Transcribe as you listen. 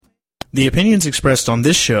The opinions expressed on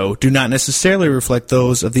this show do not necessarily reflect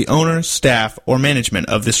those of the owner, staff, or management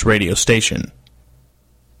of this radio station.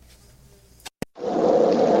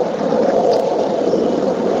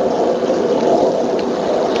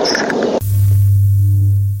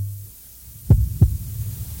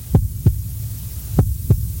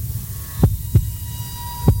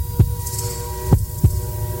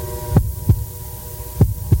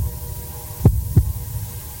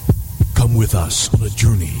 With us on a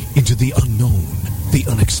journey into the unknown, the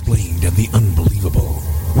unexplained, and the unbelievable.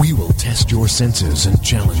 We will test your senses and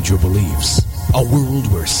challenge your beliefs. A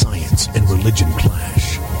world where science and religion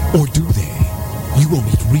clash. Or do they? You will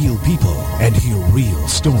meet real people and hear real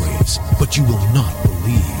stories, but you will not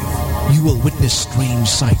believe. You will witness strange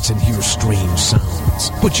sights and hear strange sounds,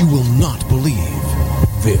 but you will not believe.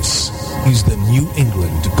 This is the New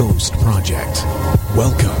England Ghost Project.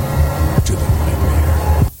 Welcome to the nightmare.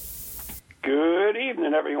 Good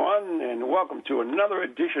evening, everyone, and welcome to another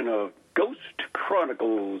edition of Ghost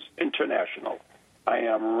Chronicles International. I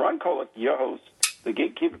am Ron Kolick, your host, the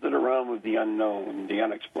gatekeeper to the realm of the unknown, the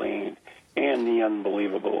unexplained, and the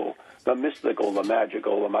unbelievable, the mystical, the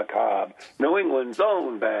magical, the macabre, New England's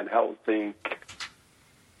own Van Helsing,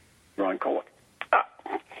 Ron Kolick.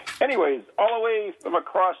 Anyways, all the way from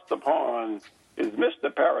across the pond is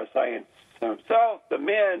Mr. Parascience himself, the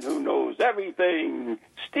man who knows everything,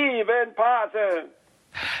 Stephen Parson.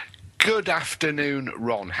 Good afternoon,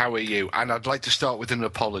 Ron. How are you? And I'd like to start with an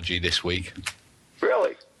apology this week.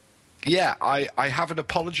 Really? Yeah, I have an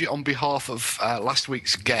apology on behalf of last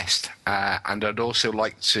week's guest, and I'd also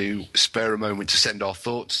like to spare a moment to send our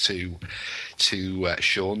thoughts to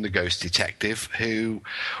Sean, the ghost detective, who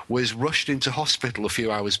was rushed into hospital a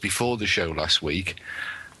few hours before the show last week,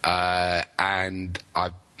 and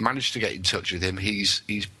I've managed to get in touch with him. He's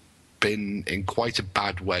been in quite a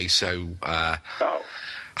bad way, so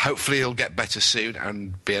hopefully he'll get better soon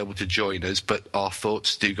and be able to join us, but our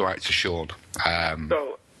thoughts do go out to Sean.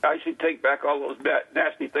 So I should take back all those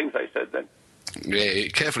nasty things I said then. Yeah,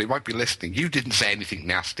 carefully, he might be listening. You didn't say anything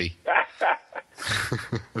nasty. I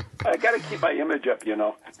got to keep my image up, you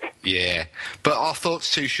know. Yeah, but our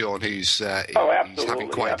thoughts to Sean, who's he's having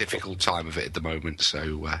quite a difficult time of it at the moment,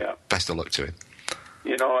 so best of luck to him.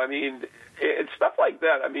 You know, I mean, it's stuff like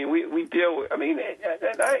that. I mean, we deal with, I mean,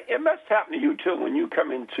 it must happen to you, too, when you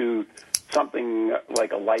come into something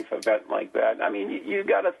like a life event like that. I mean, you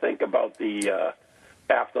got to think about the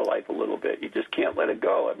afterlife a little bit. You just can't let it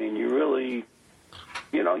go. I mean, you really,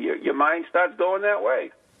 you know, your mind starts going that way.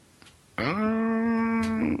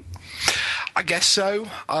 I guess so.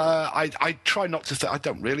 I try not to I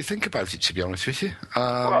don't really think about it, to be honest with you.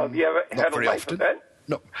 Well, have you ever had a life event?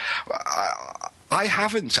 No. I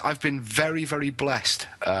haven't. I've been very, very blessed.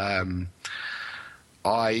 I've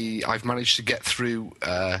managed to get through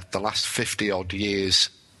the last 50-odd years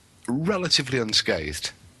relatively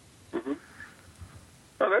unscathed. Mm-hmm.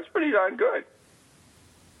 Oh, that's pretty darn good.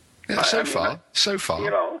 Yeah, so far.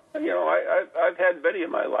 You know, I've had many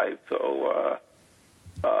in my life, so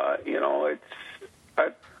you know,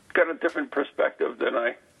 I've got a different perspective than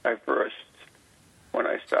I first when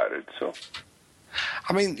I started. So,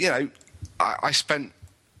 I mean, you know, I spent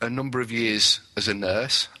a number of years as a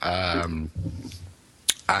nurse, and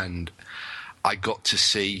I got to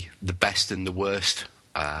see the best and the worst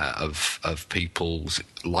of people's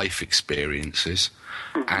life experiences,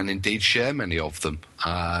 and indeed share many of them.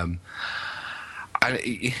 And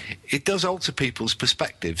it does alter people's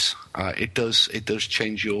perspectives. It does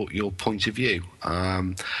change your point of view.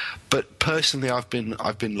 But personally, I've been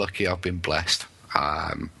lucky. I've been blessed.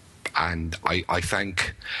 And I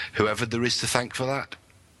thank whoever there is to thank for that.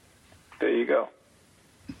 There you go.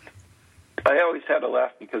 I always had a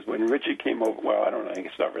laugh because when Richard came over, well, I don't know,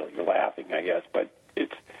 it's not really laughing, I guess, but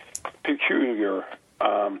it's peculiar.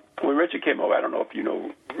 When Richard came over, I don't know if you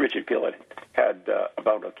know, Richard Pillett had a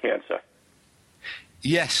bout of cancer.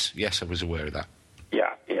 Yes, I was aware of that.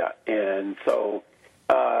 Yeah. And so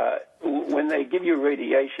when they give you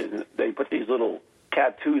radiation, they put these little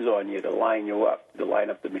tattoos on you to line you up, to line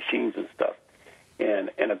up the machines and stuff. And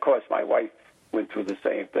of course, my wife went through the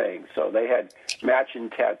same thing. So they had matching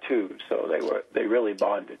tattoos. So they really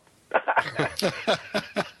bonded.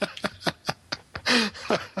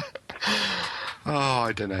 Oh,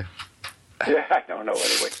 I don't know. Yeah, I don't know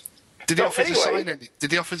anyway. Did he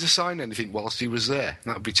offer to sign anything whilst he was there?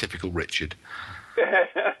 That would be typical Richard.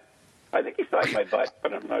 I think he signed my butt,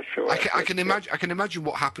 but I'm not sure. I can imagine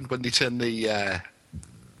what happened when they turned the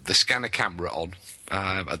scanner camera on.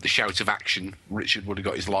 At the shout of action, Richard would have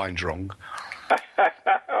got his lines wrong.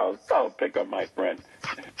 Don't pick on my friend.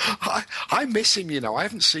 I miss him, you know. I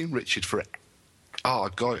haven't seen Richard for Oh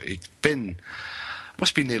God,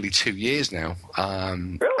 must be nearly 2 years now.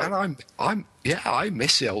 Really? And I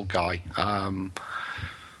miss the old guy.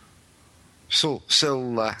 Still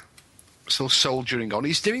soldiering on.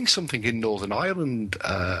 He's doing something in Northern Ireland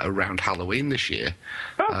around Halloween this year.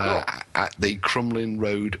 Oh, cool. At the Crumlin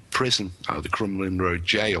Road prison, the Crumlin Road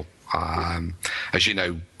jail. As you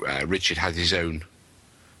know, Richard has his own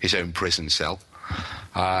prison cell.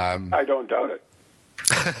 I don't doubt it.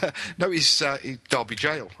 No, he's Derby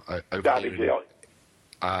Jail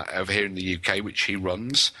over here in the UK, which he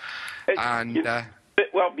runs. And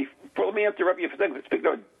let me interrupt you for a second. Speaking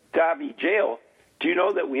of Derby Jail, do you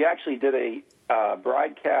know that we actually did a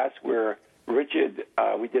broadcast where Richard,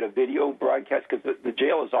 we did a video broadcast because the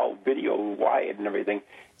jail is all video wired and everything,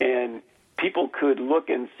 and people could look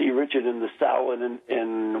and see Richard in the cell,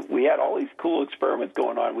 and we had all these cool experiments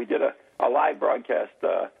going on. We did a live broadcast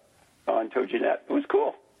on TogiNet. It was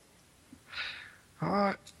cool.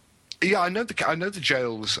 Yeah, I know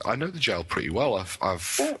the jail pretty well.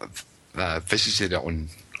 I've visited it on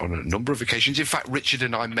a number of occasions. In fact, Richard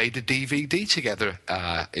and I made a DVD together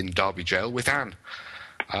in Derby Jail with Anne.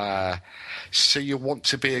 So You Want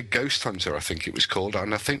to Be a Ghost Hunter, I think it was called,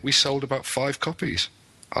 and I think we sold about 5 copies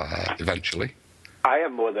eventually. I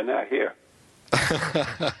have more than that here.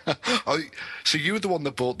 So you were the one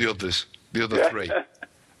that bought the other 3?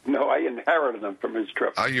 No, I inherited them from his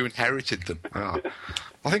trip. Oh, you inherited them. Oh.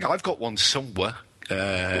 I think I've got one somewhere.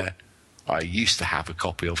 I used to have a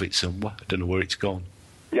copy of it somewhere. I don't know where it's gone.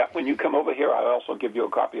 Yeah, when you come over here, I'll also give you a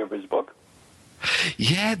copy of his book.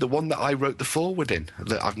 Yeah, the one that I wrote the foreword in.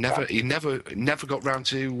 He never got round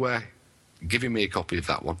to giving me a copy of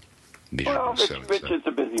that one. Well, Richard's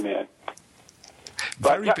a busy man.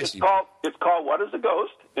 Very busy. It's called What is a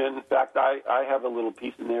Ghost? In fact, I have a little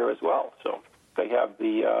piece in there as well. So they have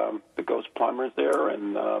the ghost plumbers there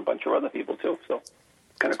and a bunch of other people too. So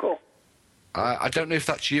kind of cool. I don't know if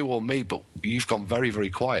that's you or me, but you've gone very, very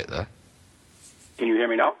quiet there. Can you hear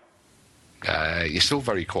me now? You're still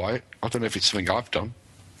very quiet. I don't know if it's something I've done.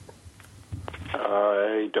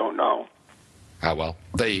 I don't know. Oh, well,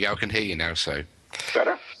 there you go. I can hear you now, so...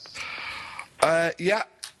 Better? Yeah,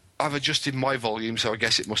 I've adjusted my volume, so I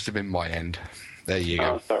guess it must have been my end. There you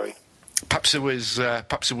go. Oh, sorry. Perhaps there was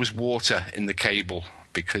water in the cable,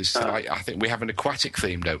 because tonight I think we have an aquatic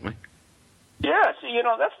theme, don't we? Yeah, see,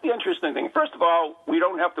 that's the interesting thing. First of all, we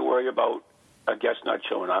don't have to worry about a guest not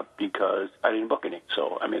showing up because I didn't book any.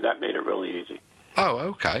 So, I mean, that made it really easy. Oh,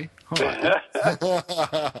 okay. All right.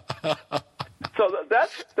 So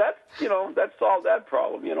that's that solved that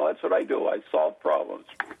problem. That's what I do. I solve problems.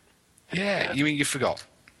 Yeah, you mean you forgot?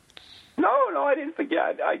 No, I didn't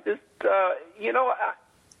forget. I just,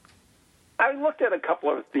 I looked at a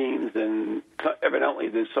couple of themes, and evidently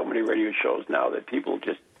there's so many radio shows now that people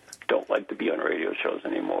just don't like to be on radio shows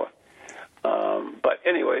anymore. But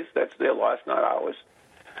anyways, that's their loss, not ours.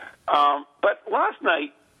 But last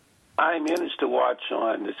night, I managed to watch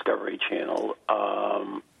on Discovery Channel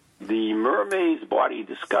the Mermaid's Body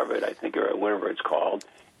Discovered, I think, or whatever it's called,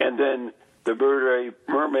 and then the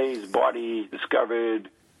Mermaid's Body Discovered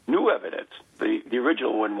New Evidence. The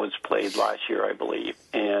original one was played last year, I believe,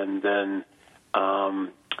 and then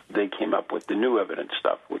they came up with the New Evidence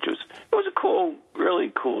stuff, it was a cool,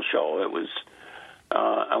 really cool show. It was.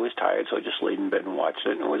 I was tired, so I just laid in bed and watched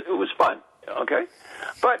it, and it was fun, okay?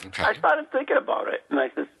 But okay. I started thinking about it, and I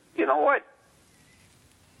said, you know what?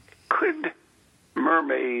 Could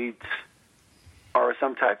mermaids or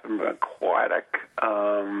some type of aquatic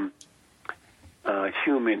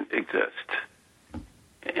human exist?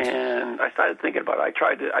 And I started thinking about it.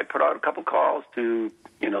 I put out a couple calls to,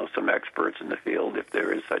 some experts in the field, if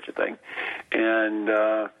there is such a thing, and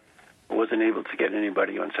wasn't able to get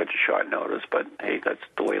anybody on such a short notice, but hey, that's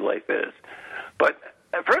the way life is. But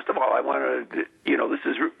first of all, I wanted to, this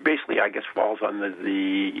is basically, I guess, falls on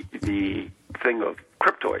the thing of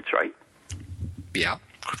cryptoids, right? Yeah,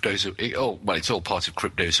 it's all part of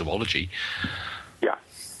cryptozoology. Yeah.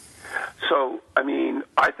 So, I mean,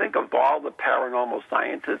 I think of all the paranormal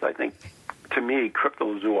sciences, I think, to me,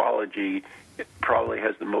 cryptozoology probably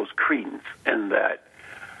has the most credence in that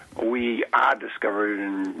we are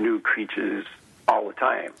discovering new creatures all the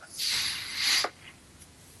time.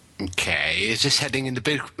 Okay, is this heading in the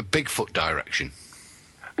Bigfoot direction?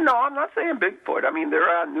 No, I'm not saying Bigfoot. I mean, there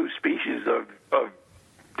are new species of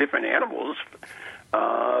different animals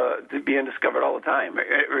being discovered all the time.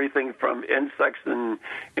 Everything from insects in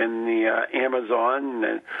the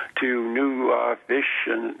Amazon to new fish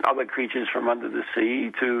and other creatures from under the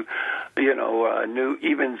sea to,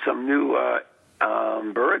 some new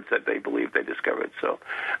birds that they believe they discovered. So,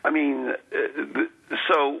 I mean,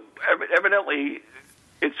 evidently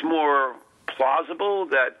it's more plausible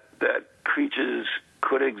that creatures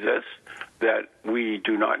could exist that we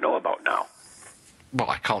do not know about now. Well,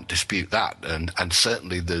 I can't dispute that, and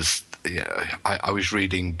certainly there's. I was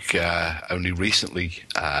reading only recently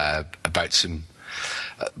about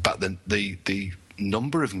the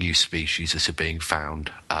number of new species that are being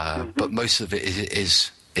found, but most of it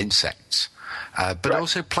is insects. But right.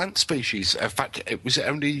 Also plant species. In fact, it was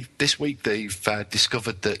only this week they've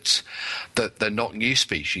discovered that they're not new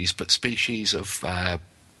species, but species of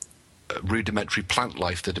rudimentary plant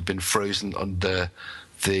life that have been frozen under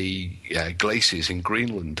the glaciers in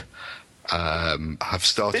Greenland have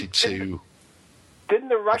started to. Didn't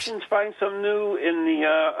the Russians find some new in the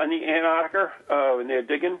Antarctica when they're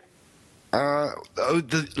digging?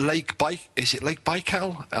 The Lake is it Lake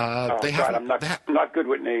Baikal? I'm not good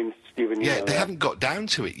with names, Stephen. Yeah, they haven't got down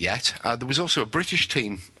to it yet. There was also a British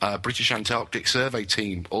team, British Antarctic Survey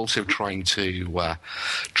team, also trying to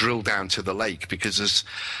drill down to the lake, because there's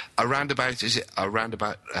around about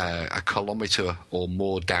a kilometre or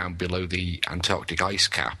more down below the Antarctic ice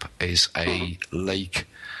cap is a lake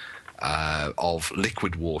of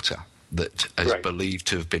liquid water that is believed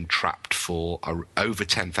to have been trapped for over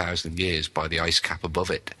 10,000 years by the ice cap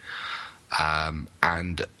above it.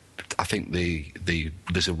 And I think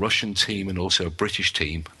there's a Russian team and also a British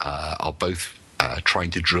team are both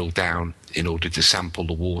trying to drill down in order to sample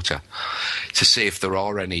the water to see if there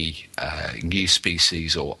are any new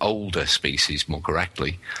species, or older species more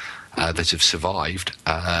correctly, that have survived.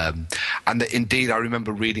 And that indeed, I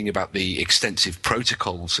remember reading about the extensive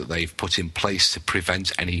protocols that they've put in place to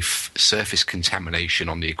prevent any surface contamination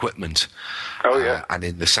on the equipment and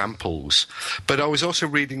in the samples. But I was also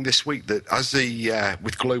reading this week that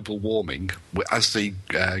with global warming, as the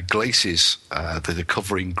glaciers that are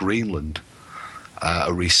covering Greenland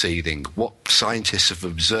are receding, what scientists have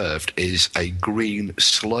observed is a green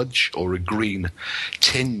sludge or a green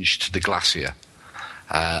tinge to the glacier.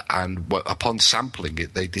 And upon sampling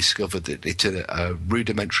it, they discovered that it's a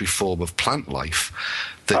rudimentary form of plant life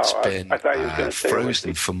that's been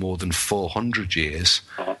frozen for more than 400 years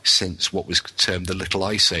since what was termed the Little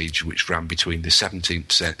Ice Age, which ran between the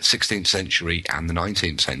 16th century and the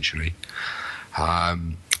 19th century.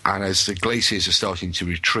 And as the glaciers are starting to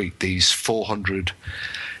retreat, these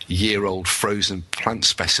 400-year-old frozen plant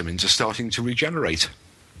specimens are starting to regenerate.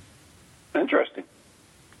 Interesting.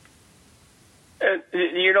 And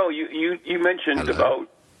you mentioned Hello? about.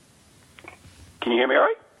 Can you hear me all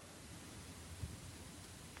right?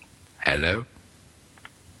 Hello?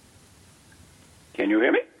 Can you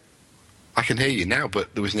hear me? I can hear you now, but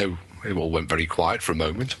it all went very quiet for a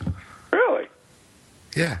moment. Really?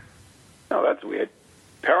 Yeah. Oh, that's weird.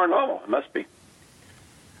 Paranormal, it must be.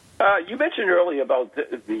 You mentioned earlier about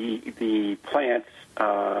the plants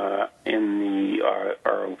in the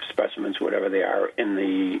or specimens, whatever they are,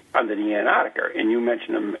 under the Antarctica, and you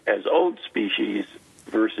mentioned them as old species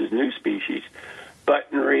versus new species. But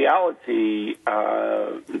in reality,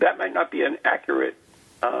 that might not be an accurate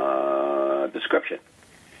description.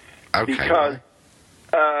 Okay.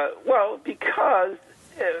 Because,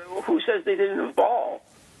 who says they didn't evolve?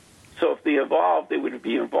 So if they evolved, they would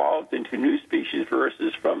be evolved into new species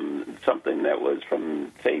versus from something that was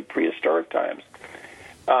from, say, prehistoric times.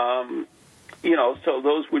 So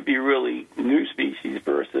those would be really new species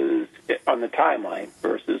versus, on the timeline,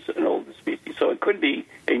 versus an older species. So it could be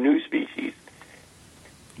a new species.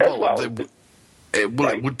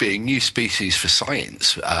 It would be a new species for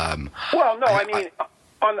science. On the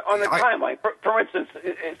timeline, for instance,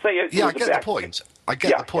 say it I get the point. I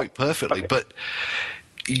get the point perfectly, okay. But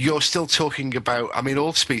you're still talking about,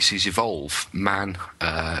 all species evolve. Man,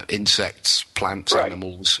 insects, plants,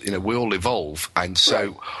 animals, we all evolve. And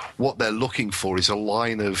so what they're looking for is a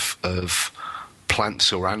line of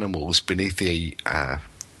plants or animals beneath the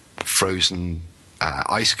frozen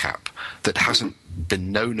ice cap that hasn't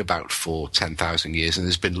been known about for 10,000 years and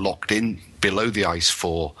has been locked in below the ice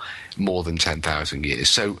for more than 10,000 years.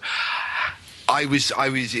 So I was,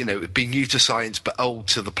 being new to science but old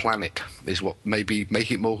to the planet is what maybe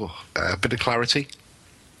make it more a bit of clarity.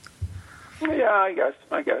 Yeah, I guess.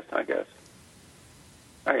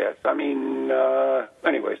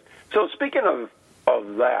 Anyways. So speaking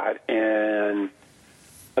of that and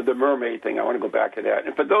the mermaid thing, I want to go back to that.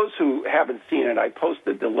 And for those who haven't seen it, I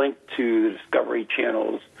posted the link to the Discovery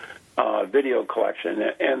Channel's video collection,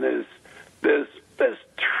 and there's a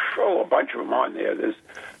bunch of them on there. There's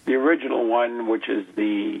the original one, which is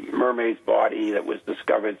the mermaid's body that was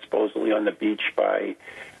discovered supposedly on the beach by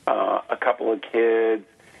a couple of kids.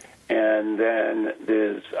 And then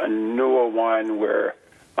there's a newer one where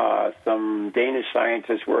some Danish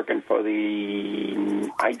scientists working for the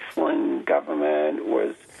Iceland government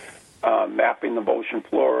was mapping the ocean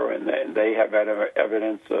floor, and they have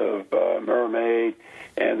evidence of mermaid.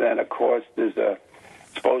 And then, of course, there's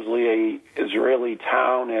supposedly a Israeli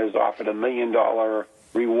town has offered $1 million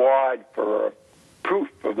reward for proof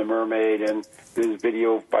of the mermaid, and there's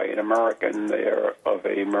video by an American there of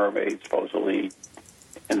a mermaid supposedly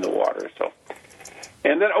in the water. So,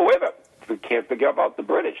 and then, we can't forget about the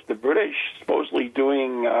British. The British supposedly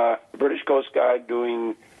doing the British Coast Guard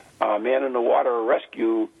doing man in the water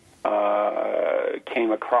rescue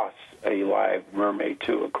came across a live mermaid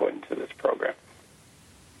too, according to this program.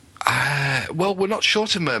 Well, we're not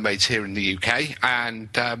short of mermaids here in the UK, and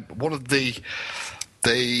one of the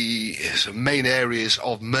main areas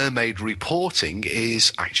of mermaid reporting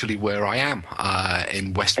is actually where I am,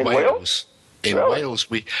 in West Wales. In Wales,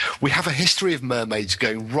 we have a history of mermaids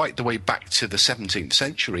going right the way back to the 17th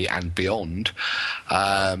century and beyond.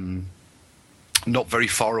 Not very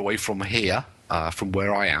far away from here, from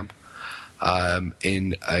where I am,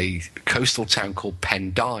 in a coastal town called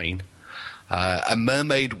Pendine. A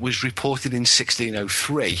mermaid was reported in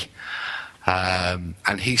 1603, and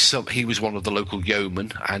he was one of the local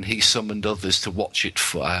yeomen, and he summoned others to watch it.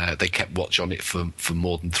 They kept watch on it for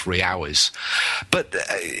more than 3 hours. But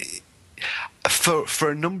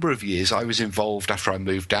for a number of years, I was involved after I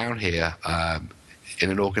moved down here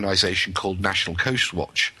in an organisation called National Coast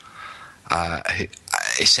Watch,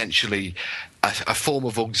 essentially a form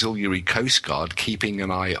of auxiliary coast guard keeping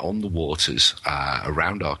an eye on the waters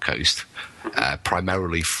around our coast,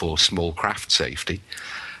 primarily for small craft safety.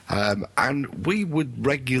 And we would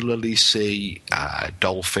regularly see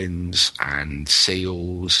dolphins and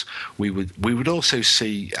seals. We would also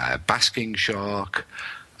see basking shark,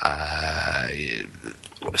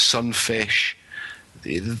 sunfish.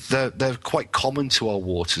 They're quite common to our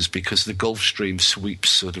waters because the Gulf Stream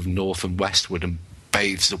sweeps sort of north and westward and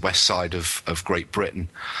bathes the west side of Great Britain.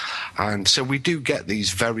 And so we do get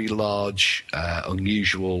these very large,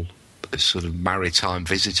 unusual sort of maritime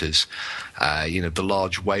visitors. The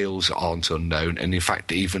large whales aren't unknown, and in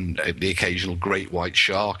fact even the occasional great white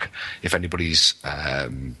shark, if anybody's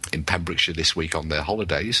in Pembrokeshire this week on their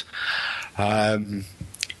holidays.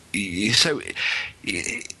 So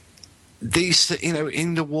these,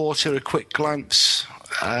 in the water, a quick glance,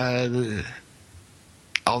 are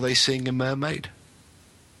they seeing a mermaid?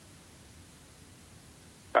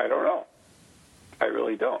 I don't know. I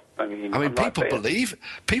really don't. I mean,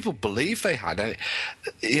 people believe they had.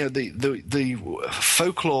 The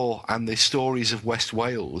folklore and the stories of West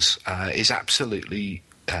Wales is absolutely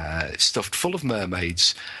stuffed full of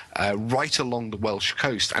mermaids, right along the Welsh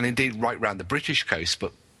coast, and indeed right round the British coast.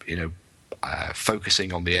 But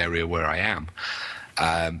focusing on the area where I am,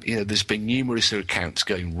 there's been numerous accounts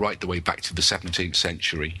going right the way back to the 17th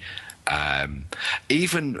century.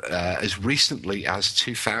 Even as recently as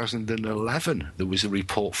 2011, there was a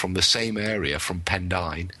report from the same area, from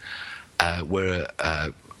Pendine, where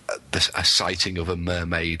a sighting of a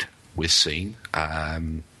mermaid was seen.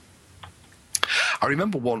 I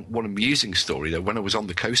remember one amusing story, though. When I was on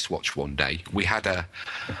the Coast Watch one day, we had a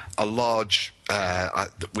large...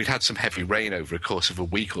 we'd had some heavy rain over a course of a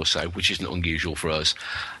week or so, which isn't unusual for us,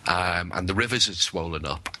 and the rivers had swollen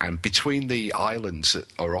up. And between the islands that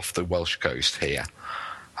are off the Welsh coast here,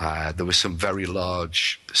 there were some very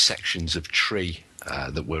large sections of tree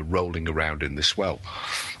that were rolling around in the swell.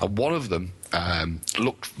 And one of them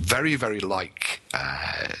looked very, very like,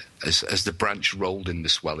 as the branch rolled in the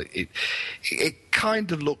swell, it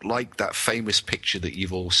kind of looked like that famous picture that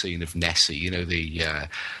you've all seen of Nessie,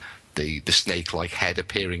 the snake-like head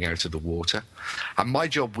appearing out of the water. And my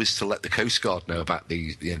job was to let the Coast Guard know about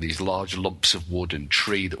these large lumps of wood and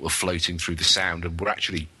tree that were floating through the Sound and were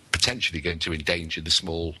actually potentially going to endanger the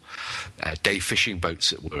small day fishing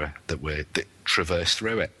boats that traversed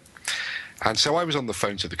through it. And so I was on the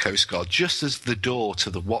phone to the Coast Guard just as the door to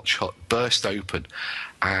the watch hut burst open,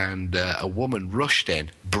 and a woman rushed in,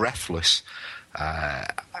 breathless,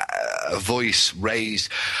 a voice raised,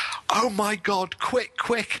 "Oh my God,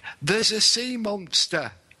 quick, there's a sea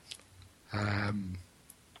monster."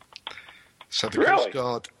 So the Coast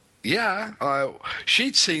Guard... Yeah,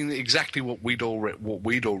 she'd seen exactly what we'd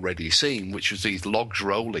already seen, which was these logs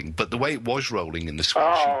rolling. But the way it was rolling in the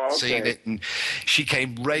swell, she'd seen it, and she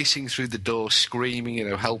came racing through the door, screaming,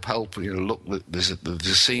 "Help! Look, there's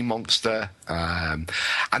a sea monster!" And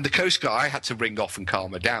the Coast Guard, I had to ring off and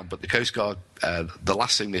calm her down. But the Coast Guard, the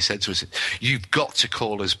last thing they said to us, "You've got to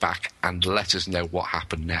call us back and let us know what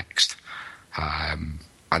happened next."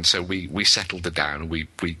 And so we settled her down. We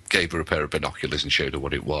gave her a pair of binoculars and showed her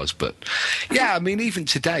what it was. But yeah, I mean, even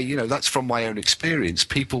today, you know, that's from my own experience.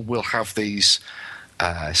 People will have these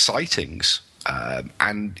sightings,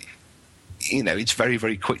 and you know, it's very,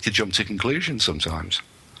 very quick to jump to conclusions sometimes.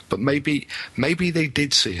 But maybe they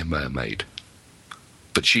did see a mermaid,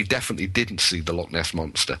 but she definitely didn't see the Loch Ness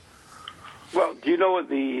Monster. Well, do you know what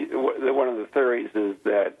one of the theories is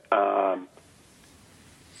that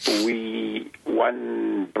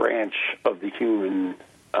one branch of the human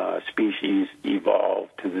species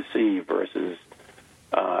evolved to the sea versus,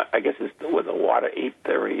 I guess it's with the water ape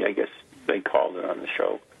theory, I guess they called it on the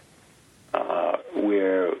show,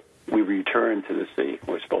 where we returned to the sea,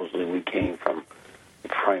 where supposedly we came from the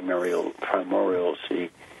primordial sea.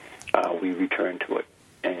 We returned to it.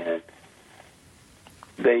 And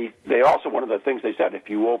they also, one of the things they said, if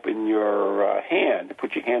you open your hand,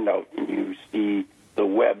 put your hand out, and you see the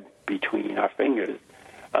web between our fingers,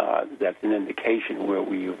 that's an indication where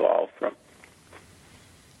we evolved from.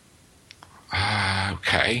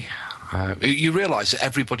 Okay. You realise that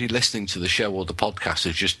everybody listening to the show or the podcast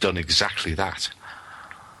has just done exactly that.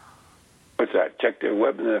 What's that? Check their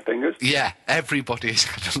web in their fingers? Yeah, everybody has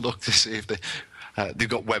had a look to see if they've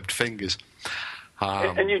got webbed fingers.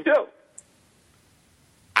 And you do.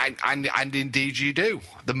 And indeed you do.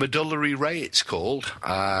 The medullary ray, it's called,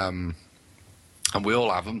 and we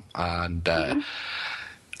all have them. And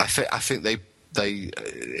I think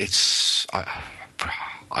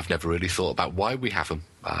I've never really thought about why we have them.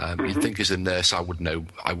 You'd think as a nurse I would know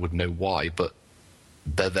why, but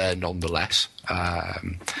they're there nonetheless.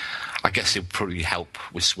 I guess it'll probably help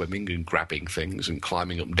with swimming and grabbing things and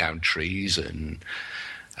climbing up and down trees and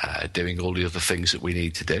doing all the other things that we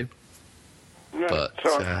need to do. Yeah. But,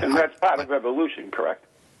 and that's part of evolution, correct?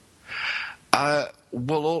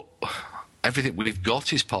 Well, everything we've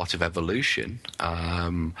got is part of evolution.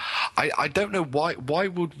 I don't know why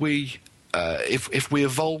would we... if we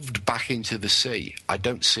evolved back into the sea, I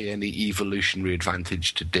don't see any evolutionary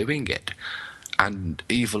advantage to doing it. And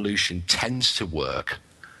evolution tends to work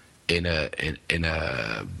in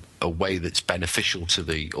a way that's beneficial to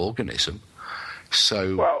the organism.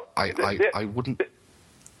 So well, I wouldn't...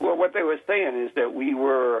 Well, what they were saying is that we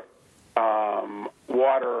were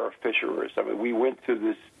water fisherers. I mean, we went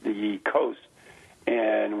to the coast,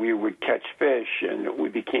 and we would catch fish, and we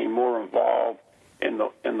became more involved in the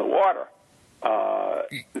water. So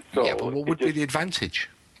yeah, but what would be the advantage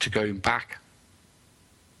to going back?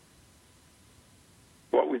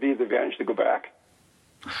 What would be the advantage to go back?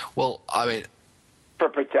 Well, I mean... For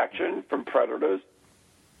protection from predators.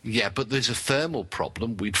 Yeah, but there's a thermal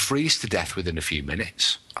problem. We'd freeze to death within a few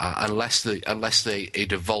minutes, unless it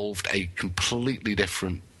evolved a completely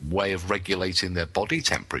different way of regulating their body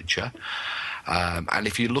temperature. And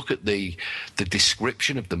if you look at the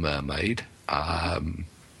description of the mermaid,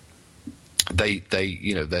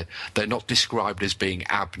 they're not described as being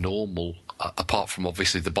abnormal, apart from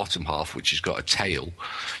obviously the bottom half, which has got a tail.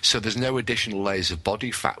 So there's no additional layers of body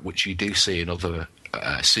fat, which you do see in other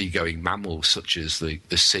seagoing mammals, such as the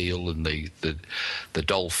seal and the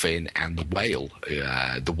dolphin and the whale,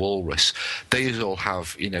 the walrus. These all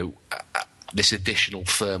have, this additional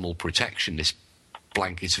thermal protection, this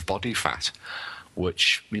blanket of body fat,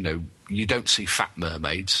 which, you don't see fat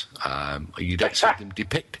mermaids. You don't see them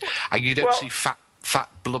depicted. And you don't see fat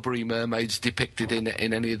blubbery mermaids depicted in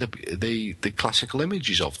any of the classical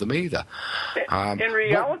images of them either. In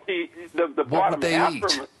reality, the bottom half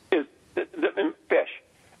is the fish,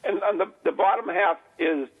 and the bottom half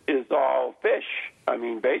is all fish. I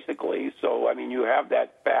mean, basically. So I mean, you have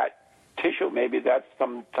that fat tissue. Maybe that's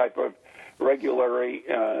some type of regulatory,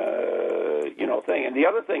 thing. And the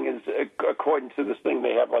other thing is, according to this thing,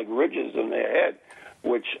 they have like ridges in their head,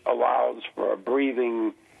 which allows for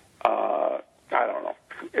breathing. I don't know.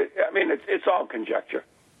 It's all conjecture.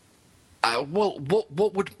 Well,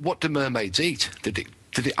 what do mermaids eat? Did it?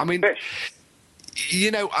 Fish.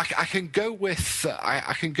 I can go with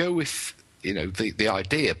the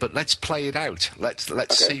idea, but let's play it out.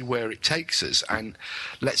 Let's see where it takes us, and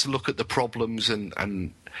let's look at the problems and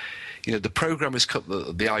the program has cut.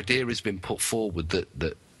 The idea has been put forward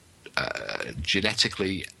that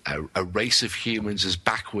genetically a race of humans has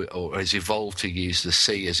backward or has evolved to use the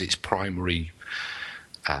sea as its primary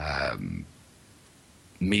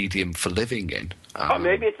medium for living in.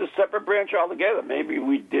 Maybe it's a separate branch altogether. Maybe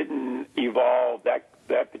we didn't evolve, that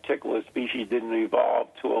particular species didn't evolve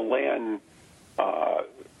to a land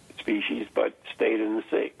species, but stayed in the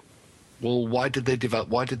sea. Well, why did they develop?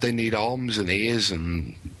 Why did they need arms and ears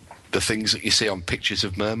and the things that you see on pictures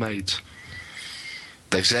of mermaids?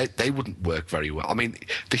 They've said they wouldn't work very well. I mean,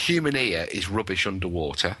 the human ear is rubbish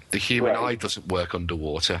underwater. The human eye doesn't work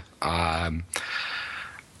underwater. That's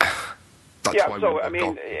why so, I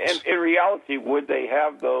mean, in reality, would they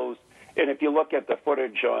have those? And if you look at the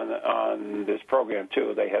footage on this program,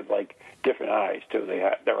 too, they had, like, different eyes, too.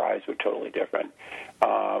 Their eyes were totally different.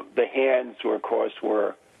 The hands, were, of course,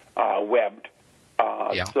 were webbed.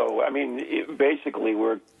 So, I mean, basically,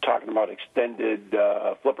 we're talking about extended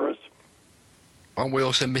flippers. Aren't we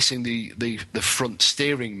also missing the front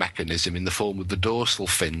steering mechanism in the form of the dorsal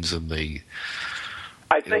fins and the...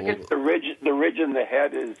 I think it's the ridge in the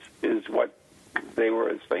head is what they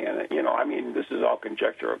were saying. You know, I mean, this is all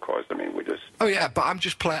conjecture, of course. I mean, we just... Oh, yeah, but I'm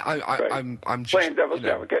just playing... I'm just playing devil's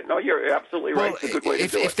advocate. No, you're absolutely right. It's a good way to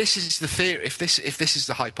do it. If this is the theory, if this is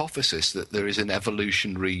the hypothesis that there is an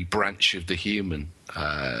evolutionary branch of the human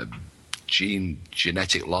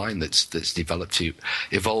genetic line that's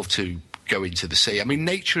evolved to go into the sea. I mean,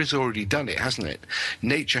 nature has already done it, hasn't it?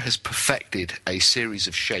 Nature has perfected a series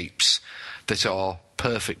of shapes that are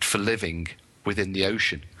perfect for living within the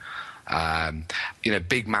ocean.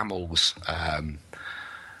 Big mammals, and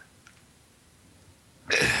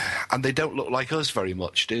they don't look like us very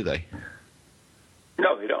much, do they?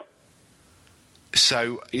 No, they don't.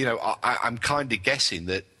 So, I'm kind of guessing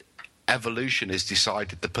that evolution has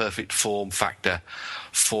decided the perfect form factor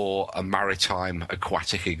for a maritime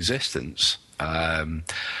aquatic existence,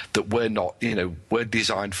 that we're not, we're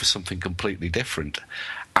designed for something completely different.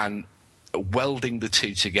 And welding the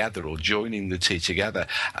two together or joining the two together,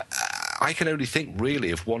 I can only think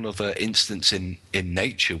really of one other instance in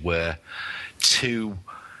nature where two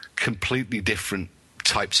completely different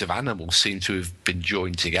types of animals seem to have been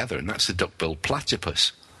joined together, and that's the duck-billed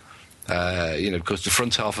platypus. Because the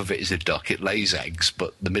front half of it is a duck, it lays eggs,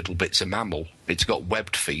 but the middle bit's a mammal. It's got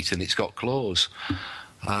webbed feet and it's got claws.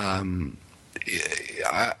 I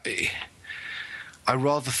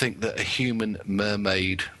rather think that a human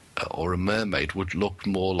mermaid or a mermaid would look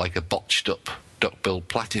more like a botched up duck-billed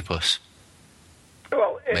platypus.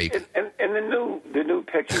 Well, and the new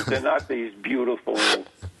pictures, they're not these beautiful,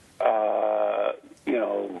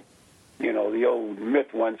 the old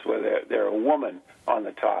myth ones where they're a woman on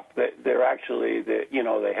the top. They're actually, they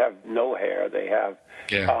have no hair. They have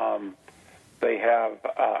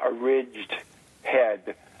a ridged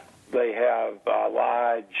head. They have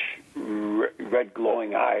large red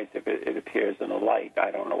glowing eyes, if it appears in the light.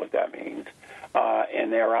 I don't know what that means.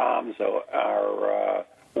 And their arms are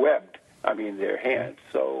webbed. I mean, their hands.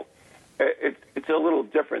 So it's a little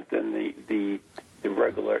different than the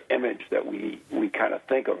regular image that we kind of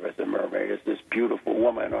think of as a mermaid, as this beautiful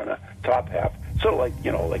woman on a top half. Sort of like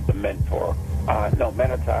the Minotaur,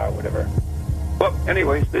 whatever. Well,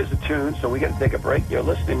 anyways, there's a tune, so we got to take a break. You're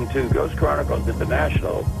listening to Ghost Chronicles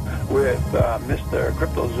International with Mr.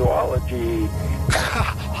 Cryptozoology.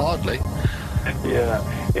 Hardly. Yeah,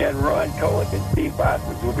 and Ron Kolick and Steve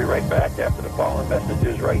Parsons. We'll be right back after the following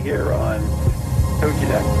messages right here on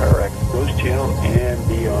TogiNet, RX, Ghost Channel, and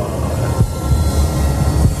beyond.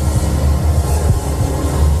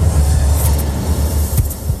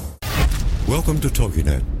 Welcome to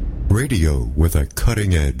TogiNet, radio with a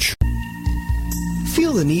cutting edge.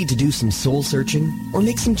 Feel the need to do some soul searching or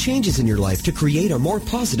make some changes in your life to create a more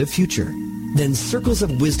positive future? Then Circles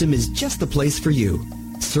of Wisdom is just the place for you.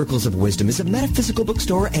 Circles of Wisdom is a metaphysical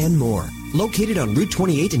bookstore and more, located on Route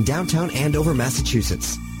 28 in downtown Andover,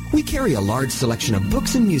 Massachusetts. We carry a large selection of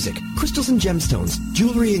books and music, crystals and gemstones,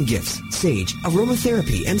 jewelry and gifts, sage,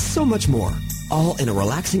 aromatherapy, and so much more, all in a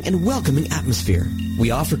relaxing and welcoming atmosphere.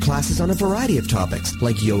 We offer classes on a variety of topics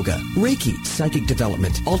like yoga, Reiki, psychic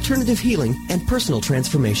development, alternative healing, and personal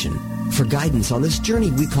transformation. For guidance on this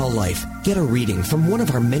journey we call life, get a reading from one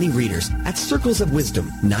of our many readers at Circles of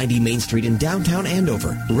Wisdom, 90 Main Street in downtown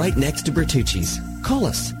Andover, right next to Bertucci's. Call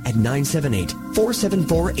us at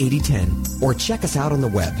 978-474-8010 or check us out on the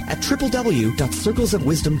web at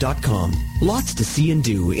www.circlesofwisdom.com. Lots to see and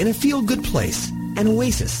do in a feel-good place, an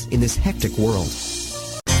oasis in this hectic world.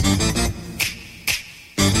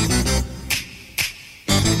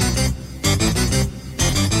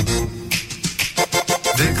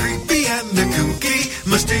 They're creepy and they're kooky,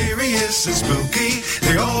 mysterious and spooky.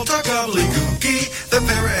 They all talk gobbledygooky, the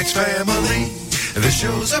Parax family. The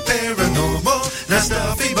shows are paranormal, not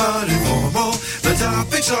stuffy but informal. The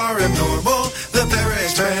topics are abnormal, the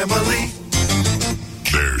Parax family.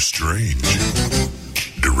 They're strange,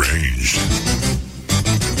 deranged,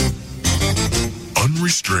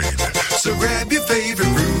 unrestrained. So grab your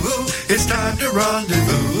favorite brew, it's time to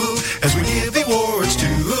rendezvous as we give awards to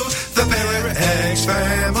the Parax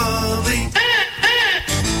family.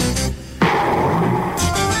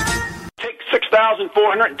 Take 6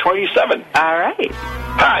 6427. All right.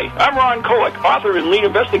 Hi, I'm Ron Kolek, author and lead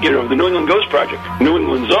investigator of the New England Ghost Project, New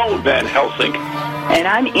England's own Van Helsing. And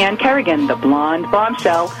I'm Ann Kerrigan, the blonde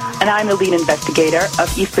bombshell, and I'm the lead investigator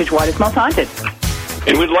of East Bridgewater's Most Haunted.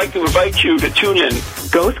 And we'd like to invite you to tune in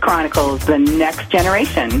Ghost Chronicles, The Next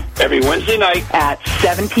Generation, every Wednesday night at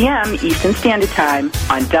 7 p.m. Eastern Standard Time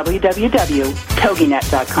on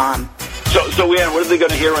www.toginet.com. So Ann, what are they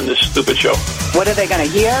going to hear on this stupid show? What are they going to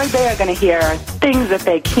hear? They are going to hear things that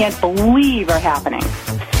they can't believe are happening.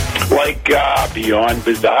 Like Beyond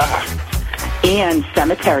Bizarre. And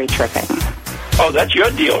cemetery tripping. Oh, that's your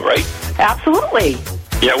deal, right? Absolutely.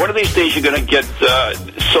 Yeah, one of these days you're going to get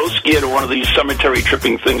so scared of one of these cemetery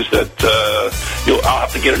tripping things that I'll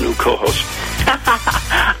have to get a new co-host.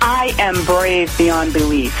 I am brave beyond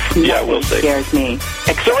belief. Yeah, we'll see. Scares me.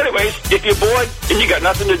 So anyways, if you're bored and you got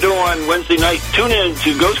nothing to do on Wednesday night, tune in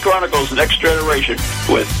to Ghost Chronicles Next Generation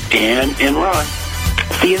with Ann and Ron.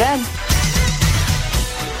 See you then.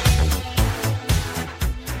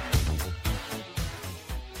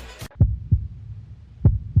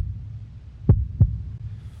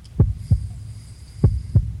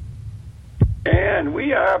 And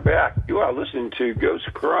we are back. You are listening to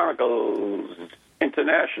Ghost Chronicles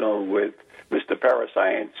International with Mr.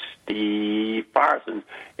 Parascience Steve Parsons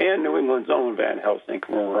and New England's own Van Helsing,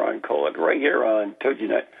 Ron Kolek, right here on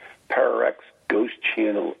TogiNet, Pararex, Ghost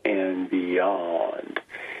Channel, and beyond.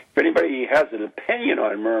 If anybody has an opinion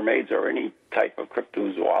on mermaids or any type of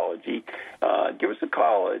cryptozoology, give us a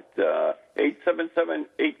call at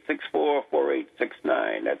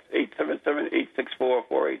 877-864-4869. That's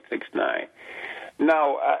 877-864-4869.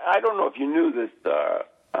 Now, I don't know if you knew this,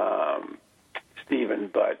 Stephen,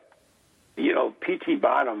 but, P.T.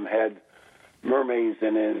 Barnum had mermaids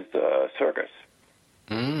in his circus.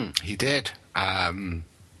 He did. And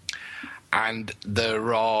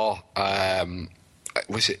there are...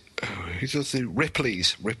 was it? Who does the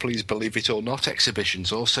Ripley's Believe It or Not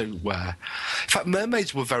exhibitions also? In fact,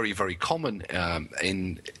 mermaids were very, very common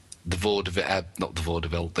in the vaudeville, not the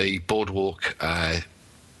vaudeville, the boardwalk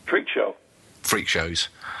freak shows.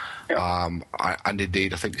 Yeah. And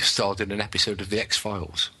indeed, I think it starred in an episode of The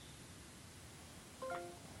X-Files.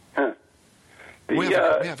 Huh. We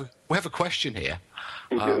have a question here.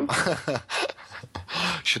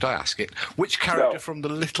 Should I ask it? Which character from the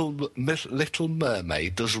Little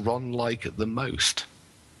Mermaid does Ron like the most?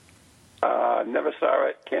 Never saw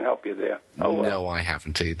it. Can't help you there. Oh, well. No, I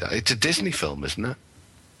haven't either. It's a Disney film, isn't it?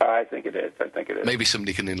 I think it is. Maybe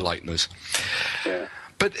somebody can enlighten us. Yeah.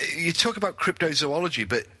 But you talk about cryptozoology,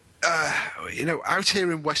 but out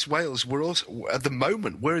here in West Wales, we're also at the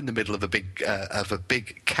moment we're in the middle of a big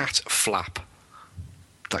cat flap.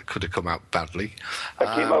 That could have come out badly.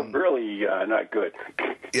 That came out really not good.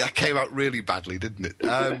 Yeah, it came out really badly, didn't it?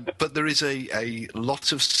 But there is a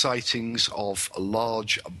lot of sightings of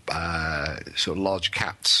large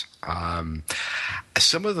cats.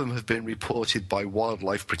 Some of them have been reported by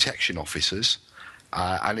wildlife protection officers.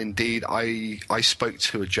 And indeed, I spoke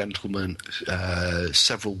to a gentleman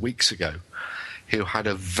several weeks ago who had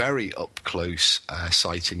a very up-close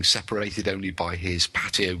sighting, separated only by his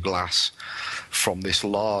patio glass from this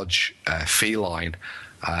large feline.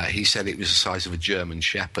 He said it was the size of a German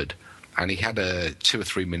Shepherd, and he had a 2 or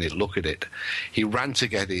 3 minute look at it. He ran to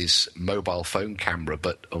get his mobile phone camera,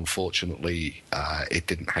 but unfortunately it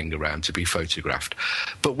didn't hang around to be photographed.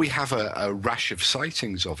 But we have a rash of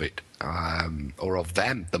sightings of it, or of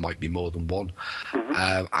them. There might be more than one.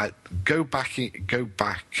 I go back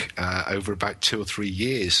over about 2 or 3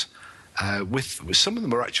 years. With some of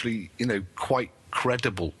them are actually, quite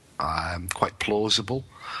credible, quite plausible.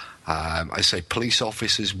 I say police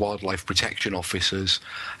officers, wildlife protection officers,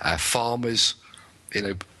 farmers.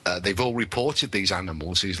 They've all reported these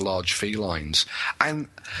animals, these large felines, and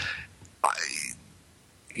I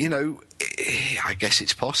guess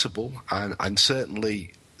it's possible, and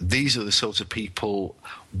certainly. These are the sort of people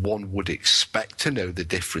one would expect to know the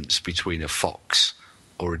difference between a fox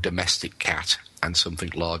or a domestic cat and something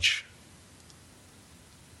large.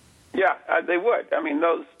 Yeah, they would. I mean,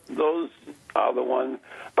 those are the ones.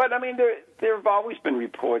 But, I mean, there have always been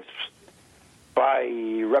reports by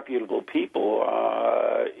reputable people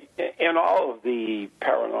in all of the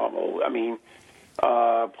paranormal. I mean,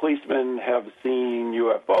 policemen have seen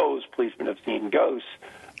UFOs, policemen have seen ghosts.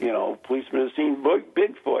 Policemen have seen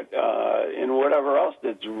Bigfoot and whatever else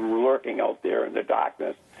that's lurking out there in the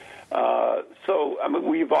darkness. So, I mean,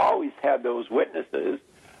 we've always had those witnesses.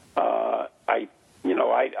 I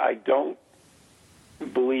don't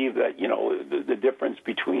believe that, the difference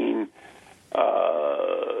between,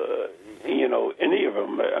 any of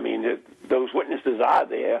them. I mean, those witnesses are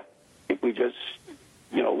there, if we just,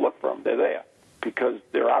 look for them. They're there because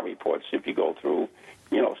there are reports. If you go through,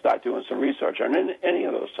 start doing some research on any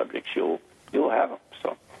of those subjects, you'll have them.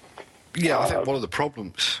 So, yeah, I think one of the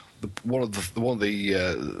problems, one of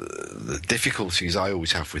the difficulties I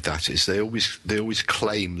always have with that is they always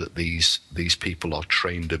claim that these people are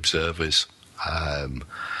trained observers. That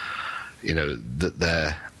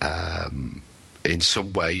they're in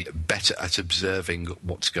some way better at observing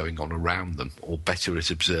what's going on around them, or better at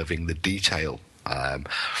observing the detail.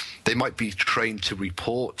 They might be trained to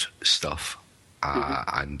report stuff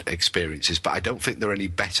and experiences, but I don't think they're any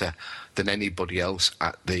better than anybody else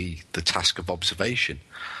at the task of observation.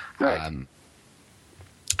 Right.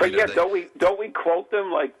 But yeah, don't we quote them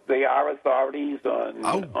like they are authorities on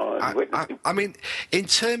witnessing? I mean, in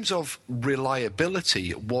terms of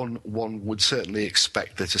reliability, one would certainly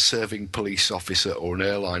expect that a serving police officer or an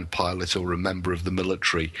airline pilot or a member of the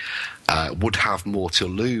military would have more to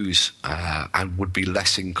lose and would be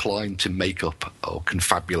less inclined to make up or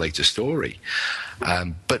confabulate a story.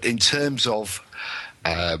 But in terms of,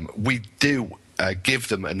 we do give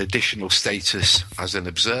them an additional status as an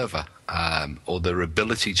observer, or their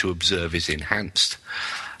ability to observe is enhanced.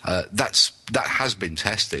 That has been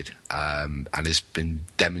tested and has been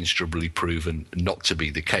demonstrably proven not to be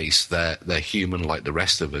the case. They're human like the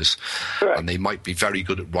rest of us, Correct. And they might be very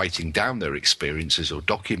good at writing down their experiences or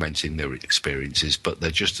documenting their experiences, but they're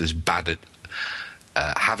just as bad at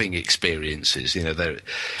having experiences.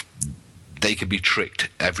 They can be tricked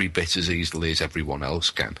every bit as easily as everyone else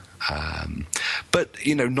can. But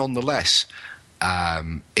nonetheless,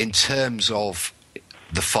 in terms of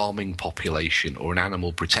the farming population or an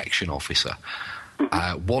animal protection officer,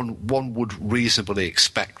 one would reasonably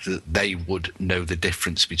expect that they would know the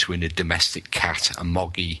difference between a domestic cat, a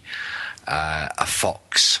moggy, a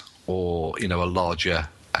fox, or a larger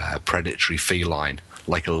predatory feline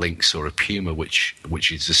like a lynx or a puma, which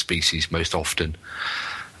is the species most often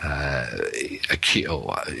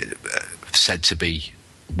said to be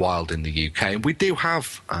wild in the UK. And we do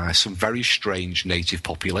have some very strange native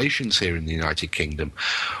populations here in the United Kingdom.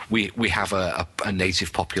 We have a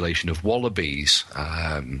native population of wallabies,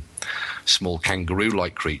 small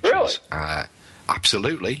kangaroo-like creatures. Really?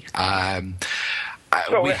 Absolutely. So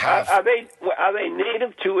are they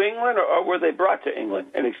native to England, or were they brought to England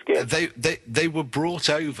and escaped? They were brought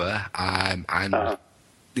over and.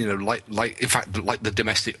 Like the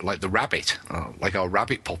domestic, like the rabbit, like our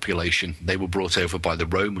rabbit population, they were brought over by the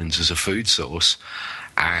Romans as a food source,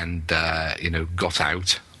 and got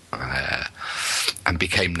out and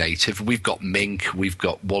became native. We've got mink, we've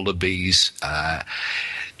got wallabies.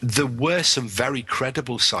 There were some very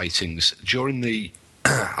credible sightings during the,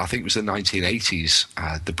 I think it was the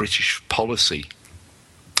 1980s. The British policy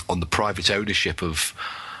on the private ownership of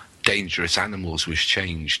dangerous animals was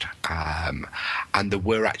changed, and there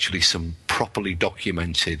were actually some properly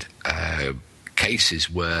documented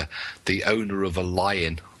cases where the owner of a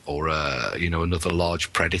lion or another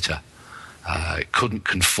large predator couldn't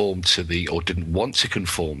conform to or didn't want to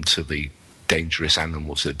conform to the Dangerous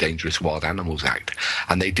Wild Animals Act,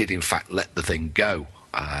 and they did in fact let the thing go.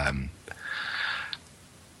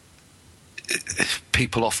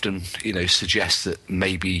 People often, suggest that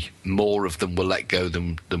maybe more of them were let go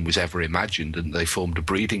than was ever imagined, and they formed a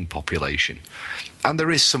breeding population. And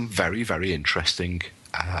there is some very, very interesting,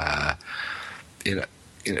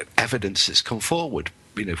 evidence that's come forward.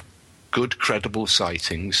 Good, credible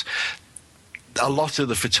sightings. A lot of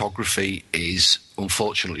the photography is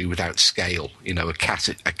unfortunately without scale. A cat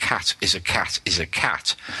is a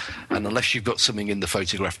cat, and unless you've got something in the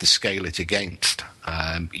photograph to scale it against,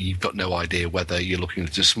 you've got no idea whether you're looking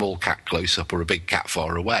at a small cat close up or a big cat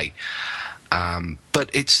far away. But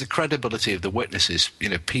it's the credibility of the witnesses.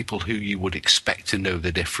 People who you would expect to know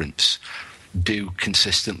the difference do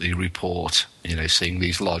consistently report, seeing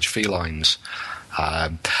these large felines.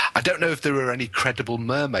 I don't know if there are any credible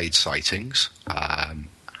mermaid sightings. I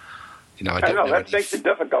know that makes it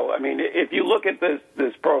difficult. I mean, if you look at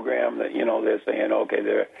this program that they're saying,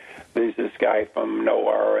 okay, there's this guy from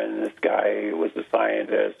NOAA and this guy was a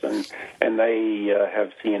scientist, and they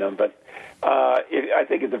have seen him. But I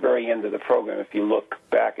think at the very end of the program, if you look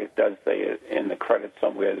back, it does say in the credits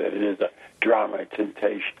somewhere that it is a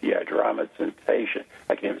dramatization. Yeah, dramatization.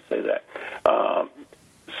 I can't even say that.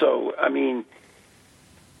 So I mean.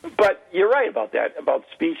 But you're right about that, about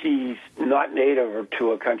species not native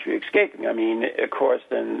to a country escaping. I mean, of course,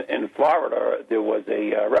 in Florida, there was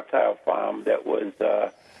a reptile farm that was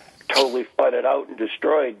totally flooded out and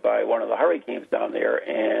destroyed by one of the hurricanes down there,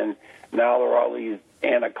 and now there are all these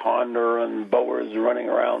anaconda and boas running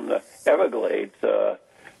around the Everglades,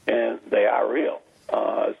 and they are real.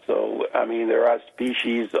 So, I mean, there are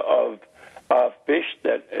species of fish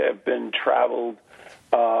that have been traveled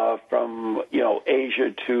from,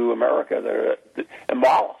 Asia to America. And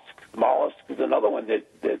mollusks. Mollusk is another one that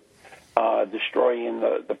destroying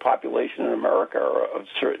the population in America of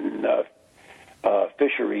certain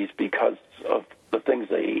fisheries because of the things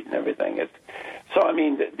they eat and everything. So, I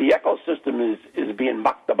mean, the ecosystem is being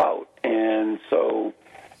mucked about, and so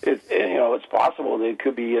it's possible there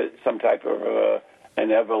could be some type of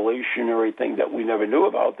an evolutionary thing that we never knew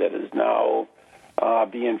about that is now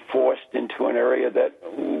being forced into an area that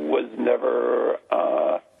was never,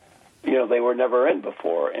 they were never in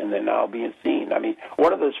before, and they're now being seen. I mean,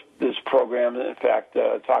 one of this program, in fact,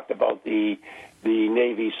 talked about the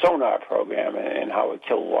Navy sonar program and how it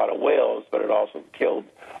killed a lot of whales, but it also killed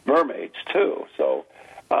mermaids too. So,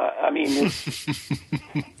 I mean,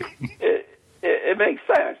 it makes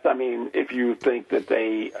sense. I mean, if you think that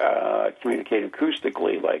they communicate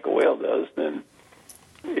acoustically like a whale does, then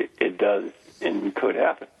it does and could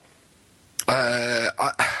happen.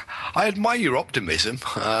 I admire your optimism,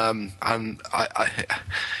 and I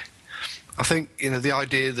think the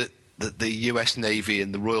idea that the U.S. Navy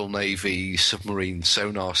and the Royal Navy submarine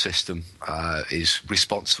sonar system is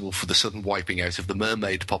responsible for the sudden wiping out of the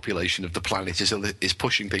mermaid population of the planet is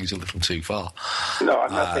pushing things a little too far. No,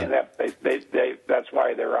 I'm not saying that. That's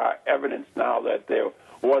why there are evidence now that there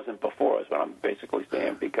wasn't before, is what I'm basically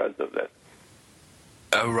saying, because of this.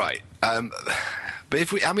 Oh, right.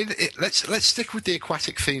 But let's stick with the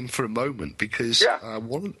aquatic theme for a moment, because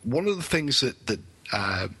one of the things that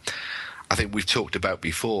I think we've talked about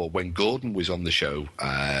before when Gordon was on the show,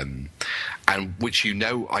 and which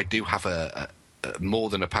I do have a more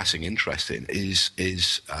than a passing interest in,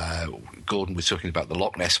 is Gordon was talking about the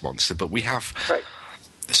Loch Ness Monster, but we have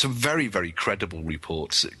some very, very credible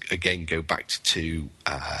reports that, again, go back to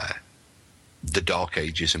the Dark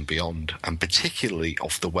Ages and beyond, and particularly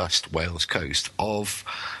off the West Wales coast, of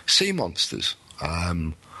sea monsters,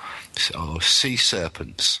 or sea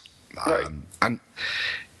serpents, and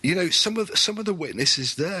some of the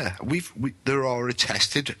witnesses there. There are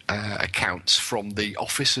attested accounts from the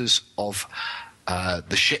officers of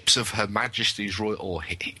the ships of Her Majesty's Royal, or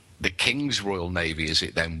the King's Royal Navy, as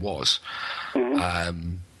it then was.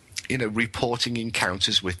 Reporting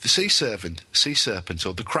encounters with the sea serpent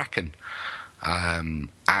or the kraken.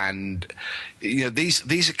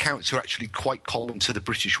 These accounts are actually quite common to the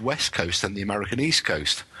British West Coast and the American East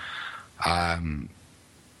Coast.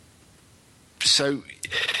 So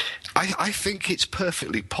I think it's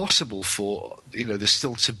perfectly possible for, there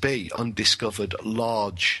still to be undiscovered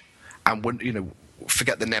large, and when,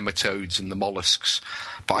 forget the nematodes and the mollusks,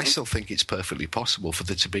 but I still think it's perfectly possible for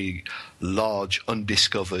there to be large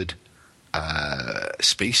undiscovered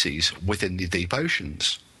species within the deep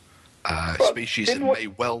oceans. Species that may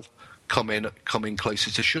well come in closer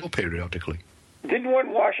to shore periodically. Didn't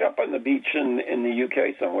one wash up on the beach in the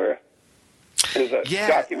UK somewhere? There's a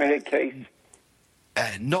documented case.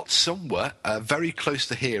 Not somewhere, very close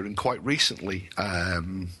to here, and quite recently,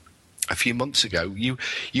 a few months ago. You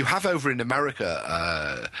have over in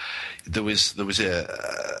America, there was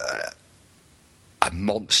a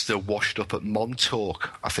monster washed up at Montauk,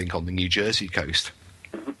 I think, on the New Jersey coast,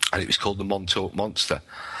 and it was called the Montauk Monster.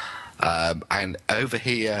 And over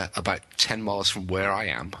here, about 10 miles from where I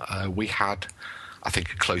am, we had, I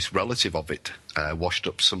think, a close relative of it washed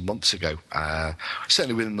up some months ago,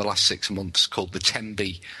 certainly within the last 6 months, called the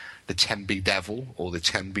Tenby Devil, or the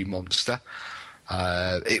Tenby Monster.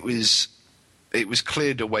 It was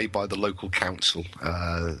cleared away by the local council.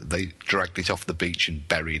 They dragged it off the beach and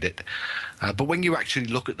buried it. But when you actually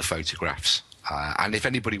look at the photographs, and if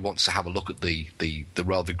anybody wants to have a look at the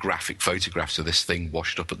rather graphic photographs of this thing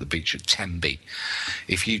washed up at the beach at Tenby,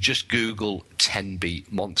 if you just Google Tenby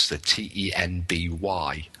Monster, Tenby,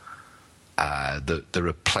 there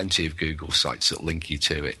are plenty of Google sites that link you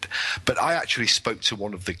to it. But I actually spoke to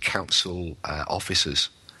one of the council officers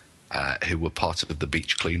who were part of the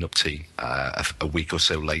beach cleanup team a week or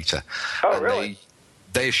so later. Oh, and really?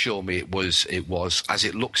 They assure me it was, as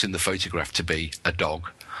it looks in the photograph, to be a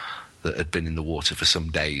dog that had been in the water for some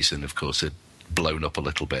days, and of course had blown up a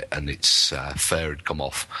little bit, and its fur had come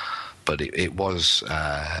off. But it was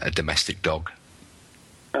a domestic dog.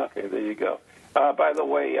 Okay, there you go. By the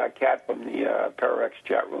way, Kat from the Pararex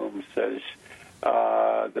chat room says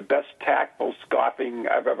the best tactful scoffing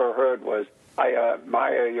I've ever heard was, "I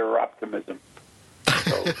admire your optimism."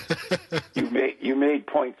 So you made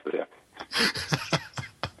points there.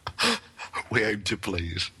 We aim to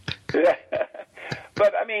please.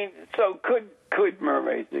 But I mean, so could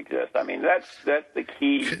mermaids exist? I mean, that's the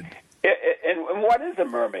key. And what is a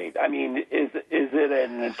mermaid? I mean, is it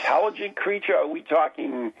an intelligent creature? Are we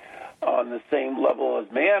talking on the same level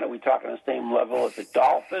as man? Are we talking on the same level as a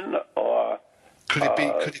dolphin? Or could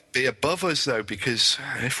it be above us, though? Because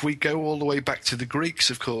if we go all the way back to the Greeks,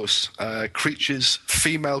 of course,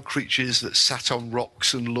 female creatures that sat on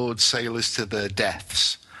rocks and lured sailors to their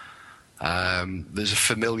deaths. There's a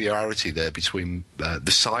familiarity there between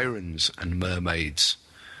the sirens and mermaids.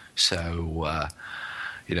 So,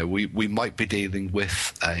 we might be dealing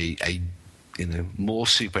with a more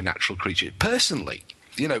supernatural creature. Personally,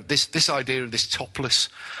 this idea of this topless,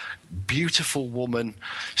 beautiful woman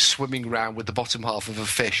swimming around with the bottom half of a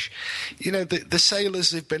fish. The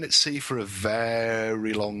sailors have been at sea for a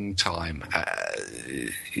very long time.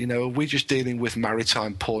 Are we just dealing with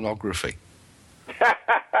maritime pornography?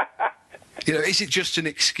 Is it just an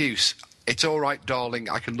excuse? It's all right, darling,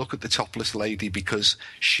 I can look at the topless lady because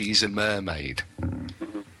she's a mermaid.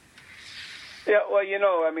 Yeah, well,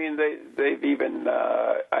 they've even,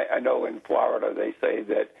 I know in Florida they say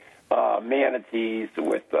that manatees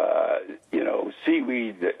with,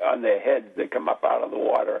 seaweed on their heads that come up out of the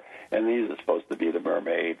water, and these are supposed to be the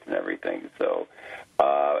mermaids and everything. So,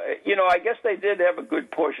 I guess they did have a good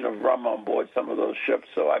portion of rum on board some of those ships,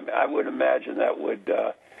 so I would imagine that would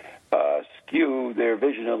skew their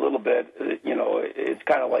vision a little bit. It's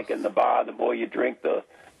kind of like in the bar, the more you drink, the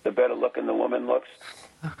better looking the woman looks.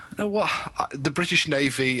 The British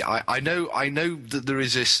Navy, I know that there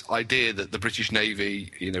is this idea that the British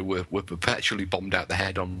Navy, were perpetually bombed out the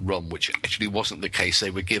head on rum, which actually wasn't the case.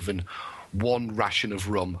 They were given one ration of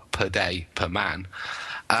rum per day per man.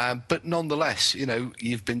 But nonetheless,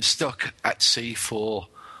 you've been stuck at sea for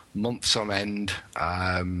months on end.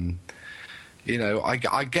 I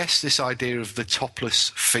guess this idea of the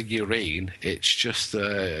topless figurine, it's just,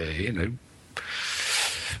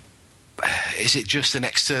 is it just an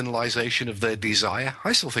externalization of their desire?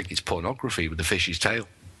 I still think it's pornography with the fish's tail.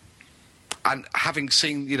 And having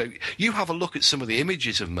seen, you have a look at some of the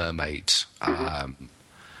images of mermaids.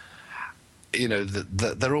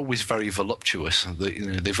 They're always very voluptuous.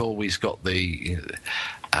 They've always got the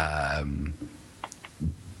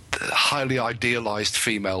highly idealized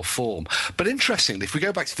female form. But interestingly, if we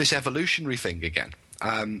go back to this evolutionary thing again,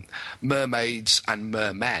 mermaids and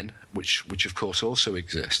mermen, which of course also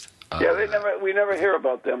exist. We never hear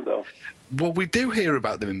about them, though. Well, we do hear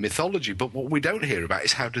about them in mythology, but what we don't hear about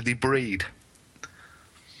is how do they breed?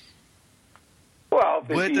 Well,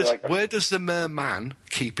 where does the merman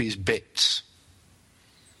keep his bits?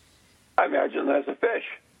 I imagine there's a fish.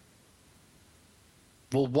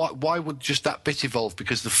 Well, why would just that bit evolve?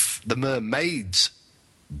 Because the mermaid's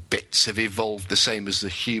bits have evolved the same as the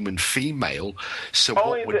human female. So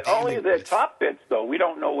only their top bits, though. We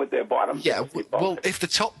don't know what their bottom bits are. Well, if the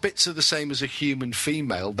top bits are the same as a human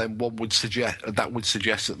female, then one would suggest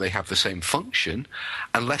that they have the same function,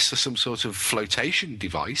 unless there's some sort of flotation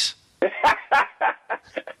device.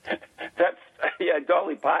 That's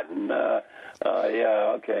Dolly Parton.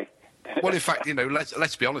 Okay. Well, in fact,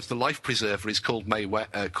 let's be honest. The life preserver is called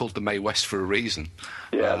the Mae West for a reason.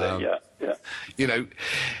 Yeah.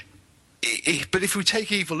 But if we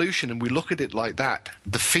take evolution and we look at it like that,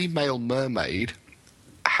 the female mermaid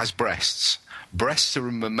has breasts. Breasts are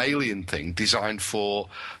a mammalian thing designed for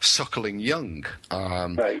suckling young,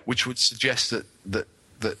 right. Which would suggest that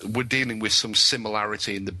we're dealing with some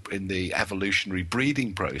similarity in the evolutionary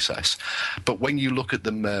breeding process. But when you look at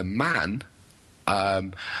the merman,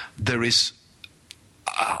 there is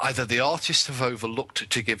either the artists have overlooked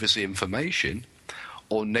to give us the information,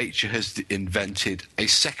 or nature has invented a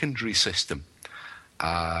secondary system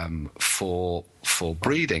for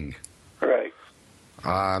breeding. Right.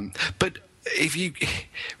 But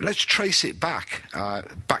let's trace it back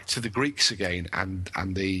to the Greeks again, and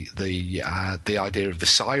the idea of the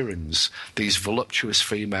sirens, these voluptuous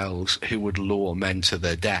females who would lure men to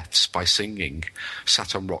their deaths by singing,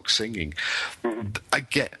 sat on rocks singing.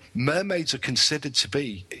 Again, mermaids are considered to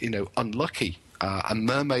be, unlucky, and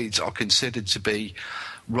mermaids are considered to be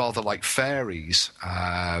rather like fairies,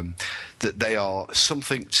 that they are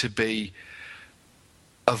something to be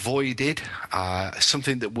avoided,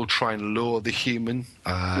 something that will try and lure the human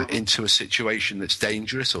into a situation that's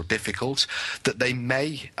dangerous or difficult, that they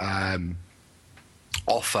may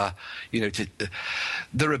offer,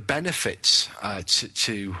 there are benefits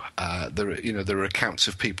there are accounts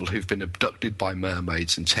of people who've been abducted by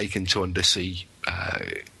mermaids and taken to undersea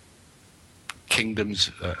kingdoms,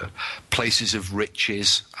 places of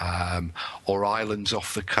riches, or islands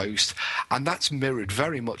off the coast, and that's mirrored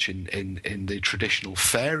very much in the traditional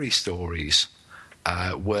fairy stories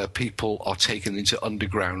where people are taken into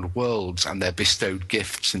underground worlds and they're bestowed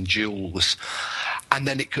gifts and jewels, and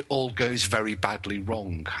then all goes very badly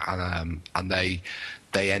wrong, and they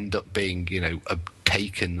end up being,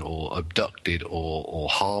 taken or abducted or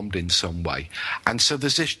harmed in some way. And so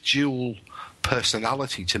there's this dual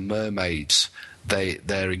personality to mermaids.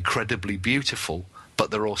 They're incredibly beautiful, but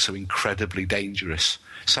they're also incredibly dangerous.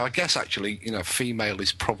 So I guess actually, female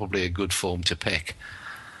is probably a good form to pick.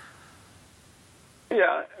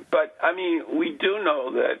 Yeah, but I mean, we do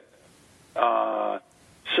know that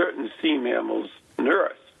certain sea mammals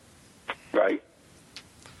nurse, right?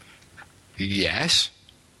 Yes.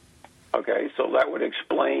 Okay, so that would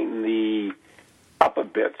explain the upper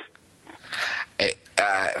bits.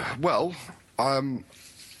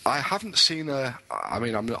 I haven't seen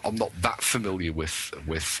I'm not that familiar with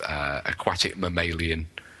aquatic mammalian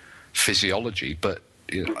physiology, but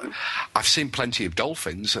I've seen plenty of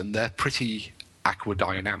dolphins, and they're pretty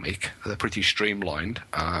aquadynamic. They're pretty streamlined.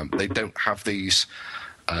 They don't have these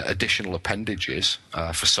additional appendages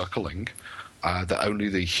for suckling that only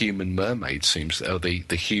the human mermaid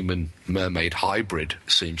the human mermaid hybrid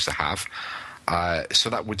seems to have. So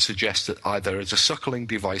that would suggest that either as a suckling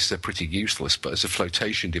device they're pretty useless, but as a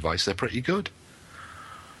flotation device they're pretty good.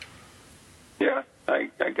 Yeah, I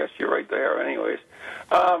guess you're right there. Anyways,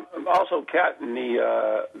 also, Kat in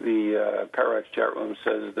the Parax chat room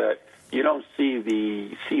says that you don't see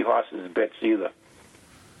the seahorse's bits either.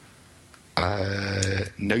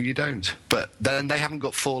 No, you don't. But then they haven't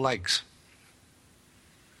got 4 legs.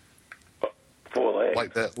 4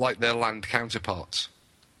 legs, like their land counterparts.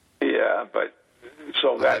 Yeah, but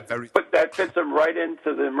that fits them right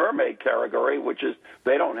into the mermaid category, which is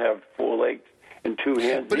they don't have 4 legs and 2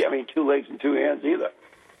 hands. 2 legs and 2 hands either.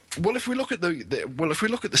 Well, if we look at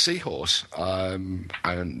the seahorse, and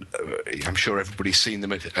I'm sure everybody's seen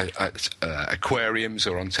them at aquariums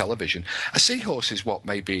or on television, a seahorse is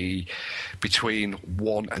maybe between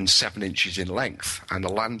 1 and 7 inches in length, and a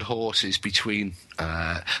land horse is between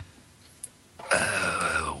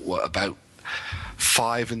about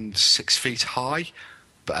 5 and 6 feet high,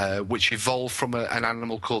 which evolved from an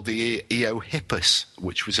animal called the Eohippus,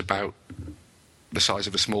 which was about the size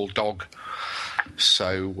of a small dog.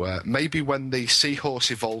 So maybe when the seahorse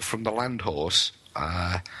evolved from the land horse,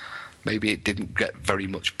 maybe it didn't get very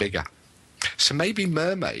much bigger. So maybe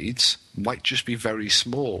mermaids might just be very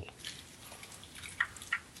small.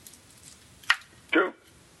 True.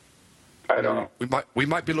 I don't know. We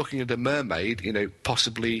might be looking at a mermaid,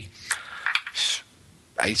 possibly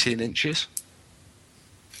 18 inches.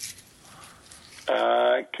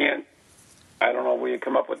 I don't know where you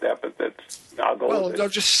come up with that, but I'll go with it. Well,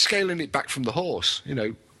 I'm just scaling it back from the horse.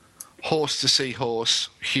 Horse to seahorse,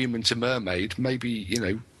 human to mermaid. Maybe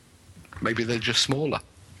they're just smaller.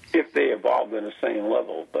 If they evolved in the same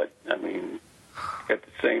level, but at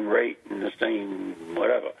the same rate and the same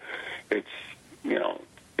whatever, it's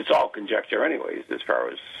all conjecture, anyways, as far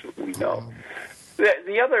as we know.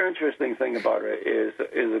 The other interesting thing about it is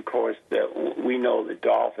of course that we know that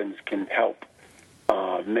dolphins can help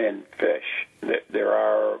men fish. There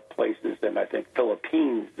are places in, I think,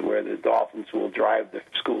 Philippines where the dolphins will drive the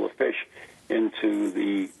school of fish into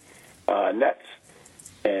the nets,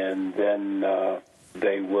 and then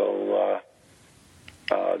they will,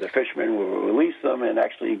 the fishermen will release them and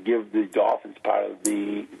actually give the dolphins part of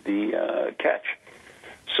the catch.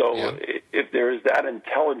 So if there is that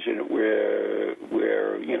intelligent where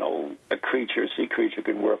a sea creature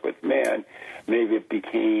can work with man, maybe it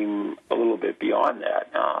became a little bit beyond that,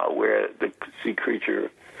 where the sea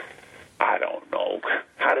creature, I don't know.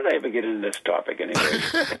 How did I ever get into this topic anyway?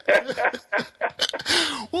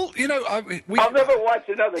 Well, I'll never watch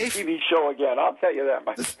another TV show again. I'll tell you that.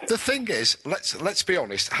 The thing is, let's be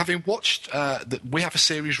honest. Having watched, we have a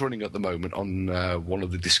series running at the moment on one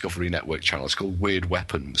of the Discovery Network channels called Weird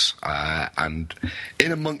Weapons, and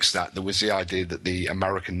in amongst that, there was the idea that the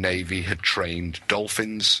American Navy had trained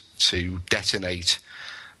dolphins to detonate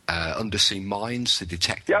undersea mines, to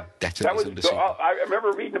detect detonators undersea. I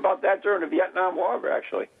remember reading about that during the Vietnam War,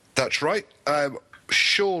 actually. That's right.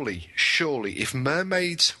 Surely, if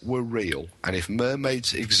mermaids were real and if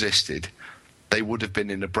mermaids existed, they would have been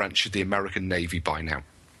in a branch of the American Navy by now.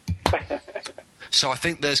 So I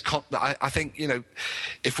think I think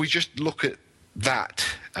if we just look at that,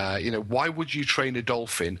 why would you train a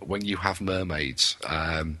dolphin when you have mermaids?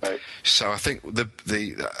 Right. So I think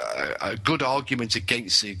a good argument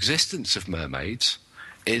against the existence of mermaids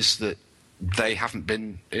is that they haven't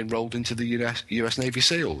been enrolled into the U.S. Navy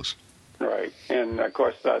SEALs. Right, and of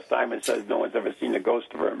course Simon says no one's ever seen the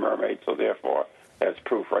ghost of a mermaid, so therefore that's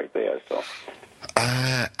proof right there. So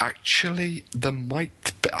Actually, there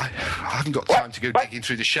might be. I haven't got time to go digging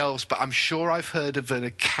through the shelves, but I'm sure I've heard of an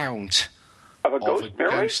account of a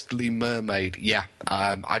ghostly mermaid. Yeah,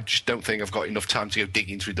 I just don't think I've got enough time to go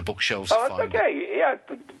digging through the bookshelves. Oh, that's okay. Yeah,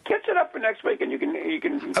 catch it up for next week, and you can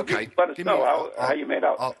okay. let us know how you made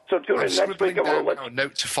out. So tune in next week, and we'll let a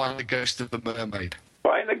note to find the ghost of the mermaid.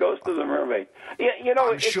 Find the ghost of the mermaid. Yeah, you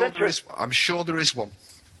know, it's interesting. I'm sure there is one.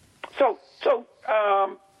 So,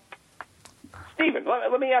 Stephen,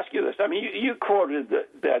 let me ask you this. I mean, you quoted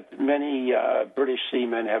that many British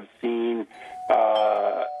seamen have seen,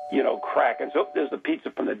 Krakens. Oh, there's the pizza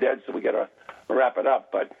from the dead, so we got to wrap it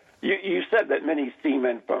up. But you said that many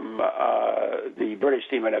seamen from the British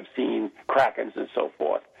seamen have seen Krakens and so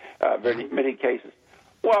forth, many cases.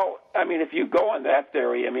 Well, I mean, if you go on that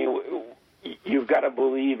theory, I mean, you've got to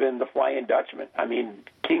believe in the Flying Dutchman. I mean,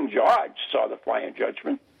 King George saw the Flying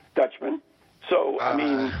Dutchman. So, I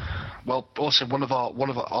mean... Well, also one of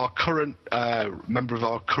our current member of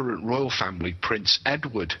our current royal family, Prince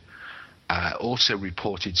Edward, also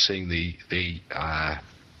reported seeing the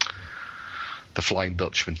Flying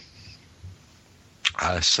Dutchman.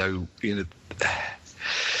 So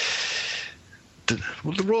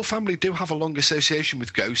the royal family do have a long association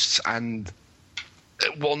with ghosts, and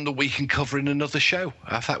one that we can cover in another show.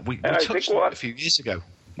 In fact, we touched on it a few years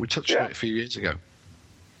ago.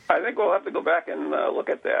 I think we'll have to go back and look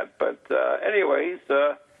at that. But anyways,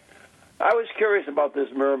 I was curious about this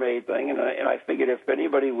mermaid thing, and I figured if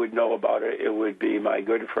anybody would know about it, it would be my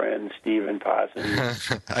good friend Stephen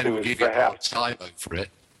Parsons. I don't give you a time for it.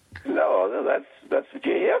 No, that's what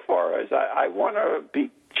you're here for. Is I want to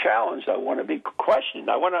be challenged. I want to be questioned.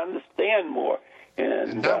 I want to understand more.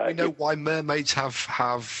 And now we know why mermaids have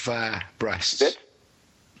breasts. Bits?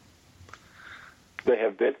 They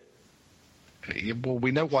have bits. Well,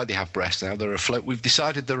 we know why they have breasts now. They're We've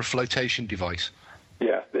decided they're a flotation device.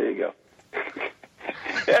 Yeah, there you go.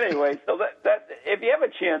 Anyway, so that if you have a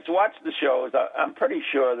chance, watch the shows. I'm pretty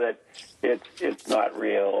sure that it's not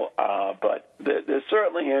real, but they're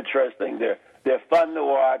certainly interesting. They're fun to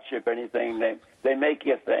watch. If anything, they make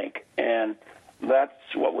you think, and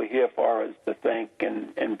that's what we're here for: is to think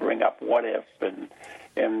and bring up what if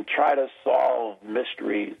and try to solve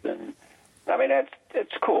mysteries. And I mean,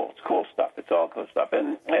 it's cool. It's cool stuff. It's all cool stuff.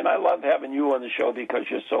 And I love having you on the show because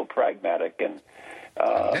you're so pragmatic. And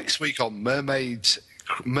next week on Mermaid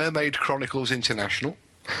Chronicles International.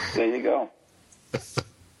 There you go.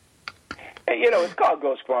 Hey, it's called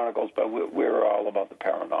Ghost Chronicles, but we're all about the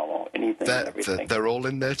paranormal, anything and everything. They're all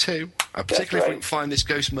in there too. Particularly if we can find this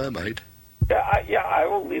ghost mermaid. Yeah, I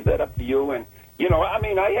will leave that up to you. And I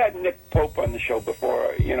mean, I had Nick Pope on the show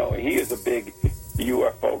before. He is a big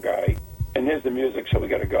UFO guy. And there's the music, so we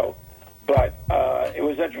got to go. But it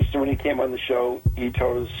was interesting when he came on the show. He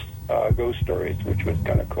told us ghost stories, which was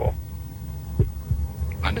kind of cool.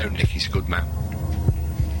 I know Nick. He's a good man.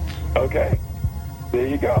 Okay, there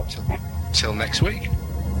you go. Till next week.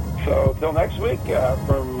 So till next week,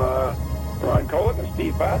 from Ron Kolick and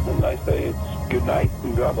Steve Parsons, I say it's good night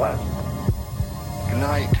and God bless. Good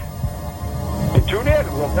night. And tune in,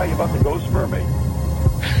 and we'll tell you about the ghost mermaid.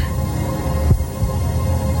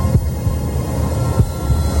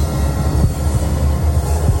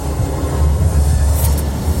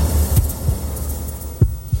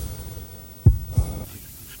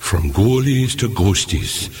 From ghoulies to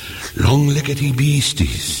ghosties, long-leggedy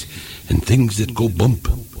beasties, and things that go bump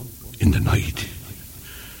in the night.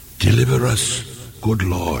 Deliver us, good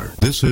Lord. This is